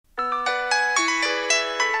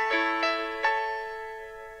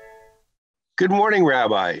Good morning,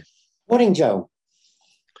 Rabbi. Morning, Joe.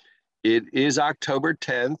 It is October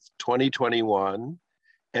 10th, 2021,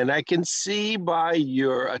 and I can see by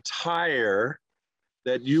your attire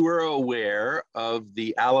that you are aware of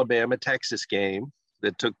the Alabama-Texas game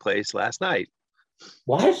that took place last night.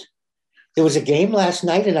 What? There was a game last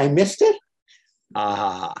night and I missed it?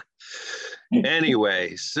 Ah.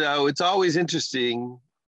 Anyway, so it's always interesting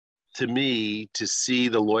to me to see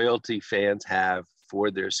the loyalty fans have for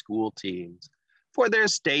their school teams, for their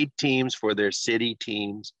state teams, for their city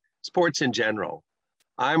teams, sports in general.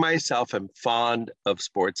 I myself am fond of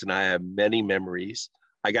sports and I have many memories.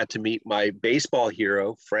 I got to meet my baseball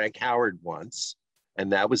hero, Frank Howard, once,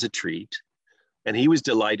 and that was a treat. And he was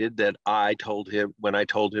delighted that I told him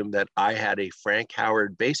that I had a Frank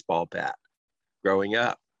Howard baseball bat growing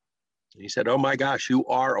up. And he said, "Oh my gosh, you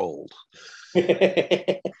are old."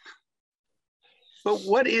 But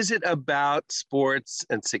what is it about sports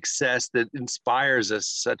and success that inspires us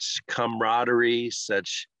such camaraderie,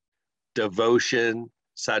 such devotion,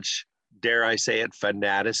 such, dare I say it,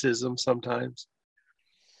 fanaticism sometimes?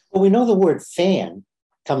 Well, we know the word fan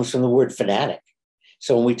comes from the word fanatic.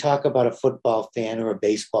 So when we talk about a football fan or a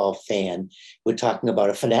baseball fan, we're talking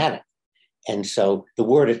about a fanatic. And so the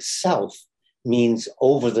word itself means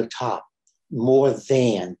over the top, more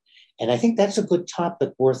than. And I think that's a good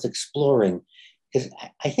topic worth exploring. Because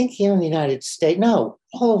I think here in the United States, no,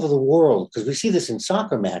 all over the world, because we see this in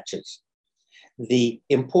soccer matches, the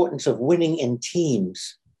importance of winning in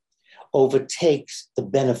teams overtakes the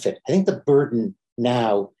benefit. I think the burden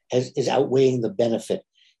now is outweighing the benefit.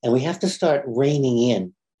 And we have to start reining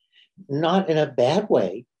in, not in a bad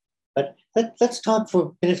way, but let's talk for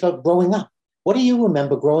a minute about growing up. What do you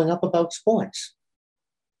remember growing up about sports?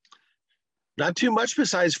 Not too much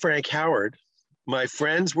besides Frank Howard. My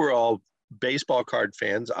friends were all baseball card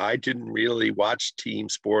fans. I didn't really watch team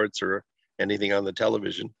sports or anything on the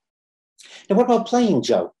television. And what about playing,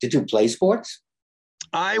 Joe? Did you play sports?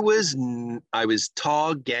 I was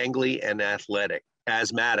tall, gangly, and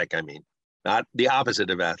asthmatic. I mean, not the opposite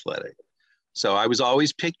of athletic. So I was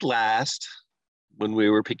always picked last when we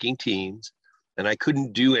were picking teams, and I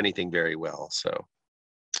couldn't do anything very well. So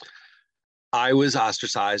I was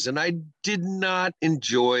ostracized, and I did not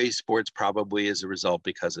enjoy sports probably as a result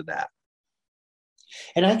because of that.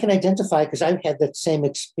 And I can identify because I've had that same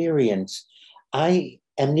experience. I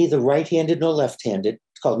am neither right-handed nor left-handed.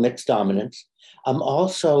 It's called mixed dominance. I'm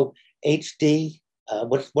also HD.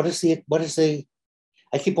 What is the?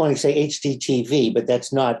 I keep wanting to say HDTV, but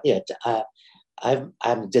that's not it. I'm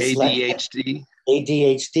dyslexic. ADHD.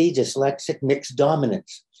 ADHD, dyslexic, mixed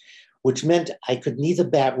dominance, which meant I could neither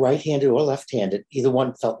bat right-handed or left-handed. Either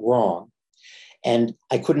one felt wrong, and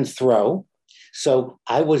I couldn't throw. So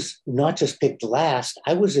I was not just picked last,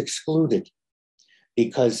 I was excluded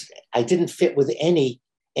because I didn't fit with any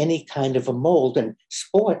kind of a mold. And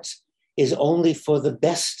sports is only for the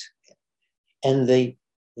best and the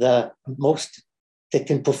most that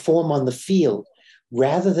can perform on the field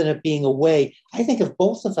rather than it being a way. I think if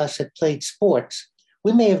both of us had played sports,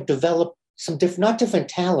 we may have developed some not different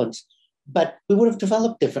talents, but we would have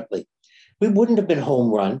developed differently. We wouldn't have been home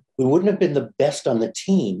run. We wouldn't have been the best on the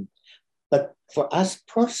team. But for us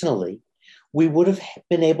personally, we would have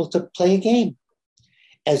been able to play a game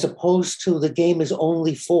as opposed to the game is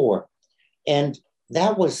only for. And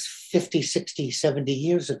that was 50, 60, 70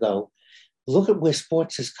 years ago. Look at where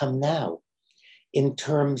sports has come now in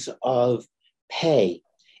terms of pay,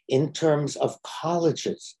 in terms of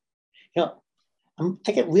colleges. You know,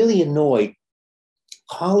 I get really annoyed.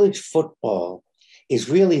 College football is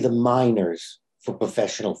really the minors for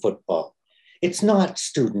professional football. It's not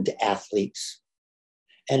student athletes.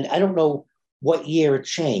 And I don't know what year it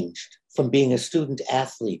changed from being a student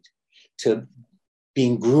athlete to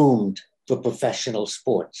being groomed for professional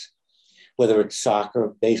sports, whether it's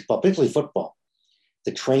soccer, baseball, particularly football,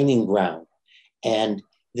 the training ground, and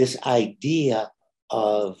this idea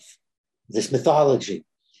of this mythology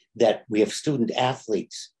that we have student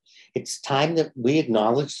athletes. It's time that we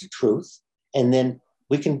acknowledge the truth and then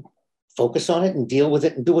we can focus on it and deal with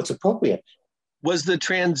it and do what's appropriate. Was the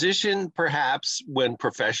transition perhaps when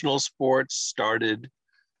professional sports started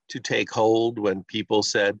to take hold, when people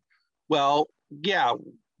said, well, yeah,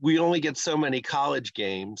 we only get so many college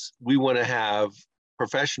games. We want to have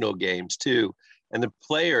professional games too. And the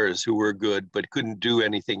players who were good but couldn't do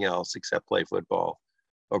anything else except play football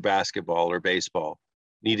or basketball or baseball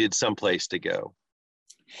needed someplace to go.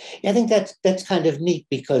 Yeah, I think that's kind of neat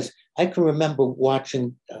because I can remember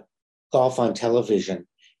watching golf on television,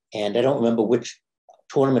 and I don't remember which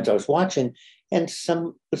tournament I was watching, and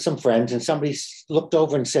with some friends, and somebody looked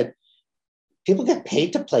over and said, "People get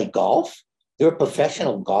paid to play golf? there are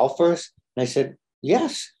professional golfers? And I said,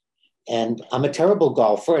 yes. And I'm a terrible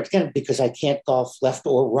golfer, again, because I can't golf left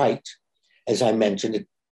or right. As I mentioned, it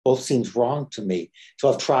both seems wrong to me. So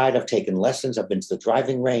I've taken lessons, I've been to the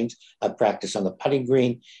driving range, I've practiced on the putting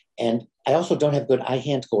green, and I also don't have good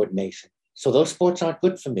eye-hand coordination. So those sports aren't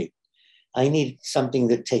good for me. I need something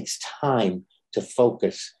that takes time to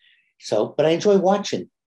focus. So, but I enjoy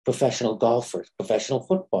watching professional golfers, professional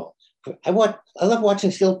football. I love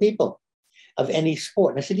watching skilled people of any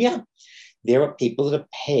sport. And I said, yeah, there are people that are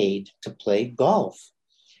paid to play golf.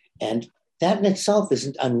 And that in itself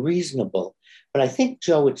isn't unreasonable. But I think,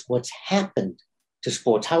 Joe, it's what's happened to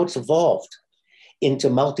sports, how it's evolved into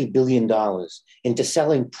multi-billion dollars, into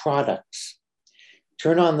selling products.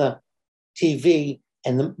 Turn on the TV,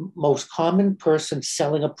 and the most common person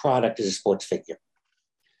selling a product is a sports figure.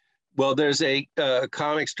 Well, there's a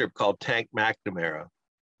comic strip called Tank McNamara.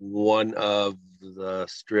 One of the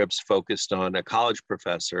strips focused on a college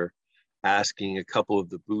professor asking a couple of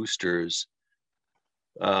the boosters,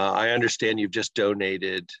 I understand you've just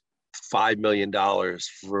donated $5 million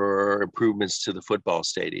for improvements to the football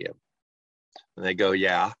stadium. And they go,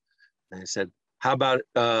 yeah. And I said, how about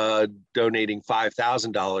donating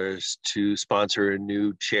 $5,000 to sponsor a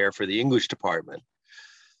new chair for the English department?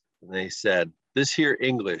 And they said, this here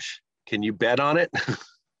English, can you bet on it?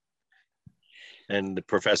 And the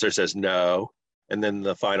professor says, no. And then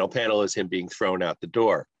the final panel is him being thrown out the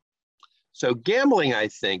door. So gambling, I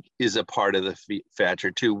think, is a part of the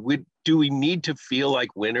factor too. Do we need to feel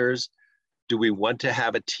like winners? Do we want to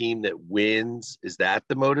have a team that wins? Is that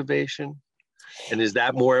the motivation? And is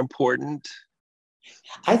that more important?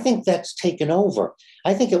 I think that's taken over.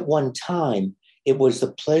 I think at one time, it was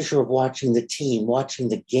the pleasure of watching the team, watching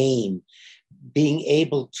the game, being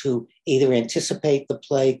able to either anticipate the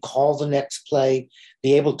play, call the next play,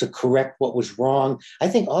 be able to correct what was wrong. I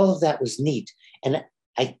think all of that was neat. And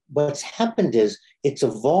what's happened is it's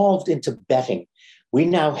evolved into betting. We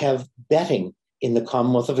now have betting in the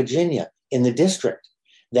Commonwealth of Virginia, in the district,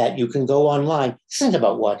 that you can go online. This isn't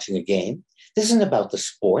about watching a game. This isn't about the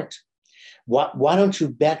sport. Why don't you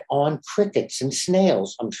bet on crickets and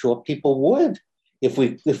snails? I'm sure people would if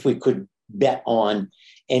we could bet on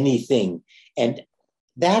anything. And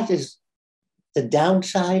that is the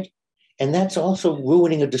downside. And that's also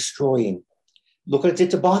ruining or destroying. Look what it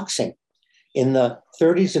did to boxing. In the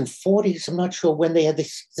 30s and 40s, I'm not sure when they had the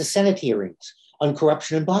Senate hearings on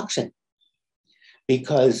corruption in boxing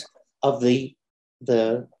because of the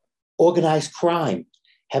organized crime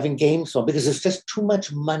having games on, because there's just too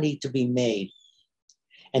much money to be made.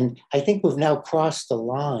 And I think we've now crossed the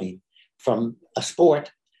line from a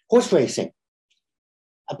sport, horse racing,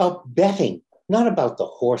 about betting, not about the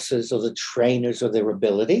horses or the trainers or their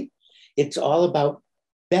ability. It's all about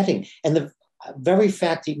betting. And the very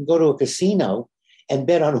fact that you can go to a casino and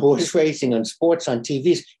bet on horse racing, on sports, on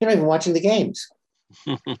TVs, you're not even watching the games.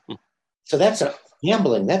 So that's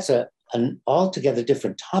gambling. That's an altogether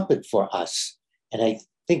different topic for us. And I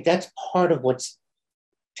think that's part of what's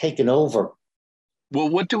taken over. Well,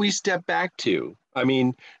 what do we step back to? I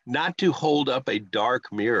mean, not to hold up a dark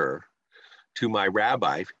mirror to my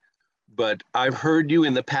rabbi, but I've heard you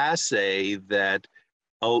in the past say that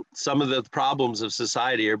some of the problems of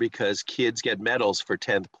society are because kids get medals for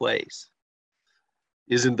 10th place.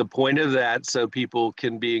 Isn't the point of that so people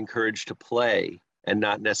can be encouraged to play and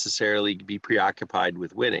not necessarily be preoccupied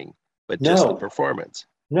with winning, but just the performance?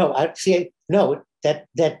 No, that's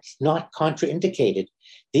not contraindicated.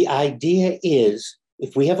 The idea is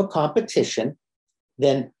if we have a competition,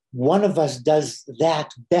 then one of us does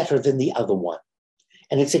that better than the other one.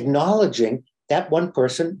 And it's acknowledging that one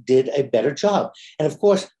person did a better job. And of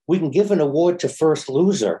course, we can give an award to first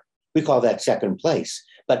loser. We call that second place.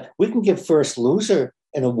 But we can give first loser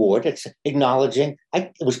an award. It's acknowledging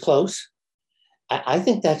it was close. I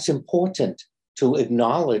think that's important to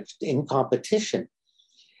acknowledge in competition.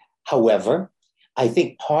 However, I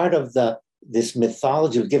think part of this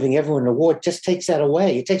mythology of giving everyone an award just takes that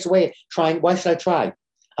away. It takes away trying. Why should I try?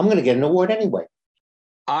 I'm going to get an award anyway.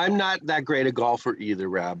 I'm not that great a golfer either,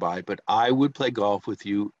 Rabbi, but I would play golf with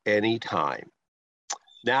you anytime.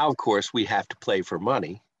 Now, of course, we have to play for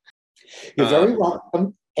money. You're very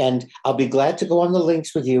welcome. And I'll be glad to go on the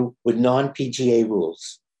links with you with non-PGA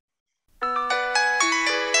rules.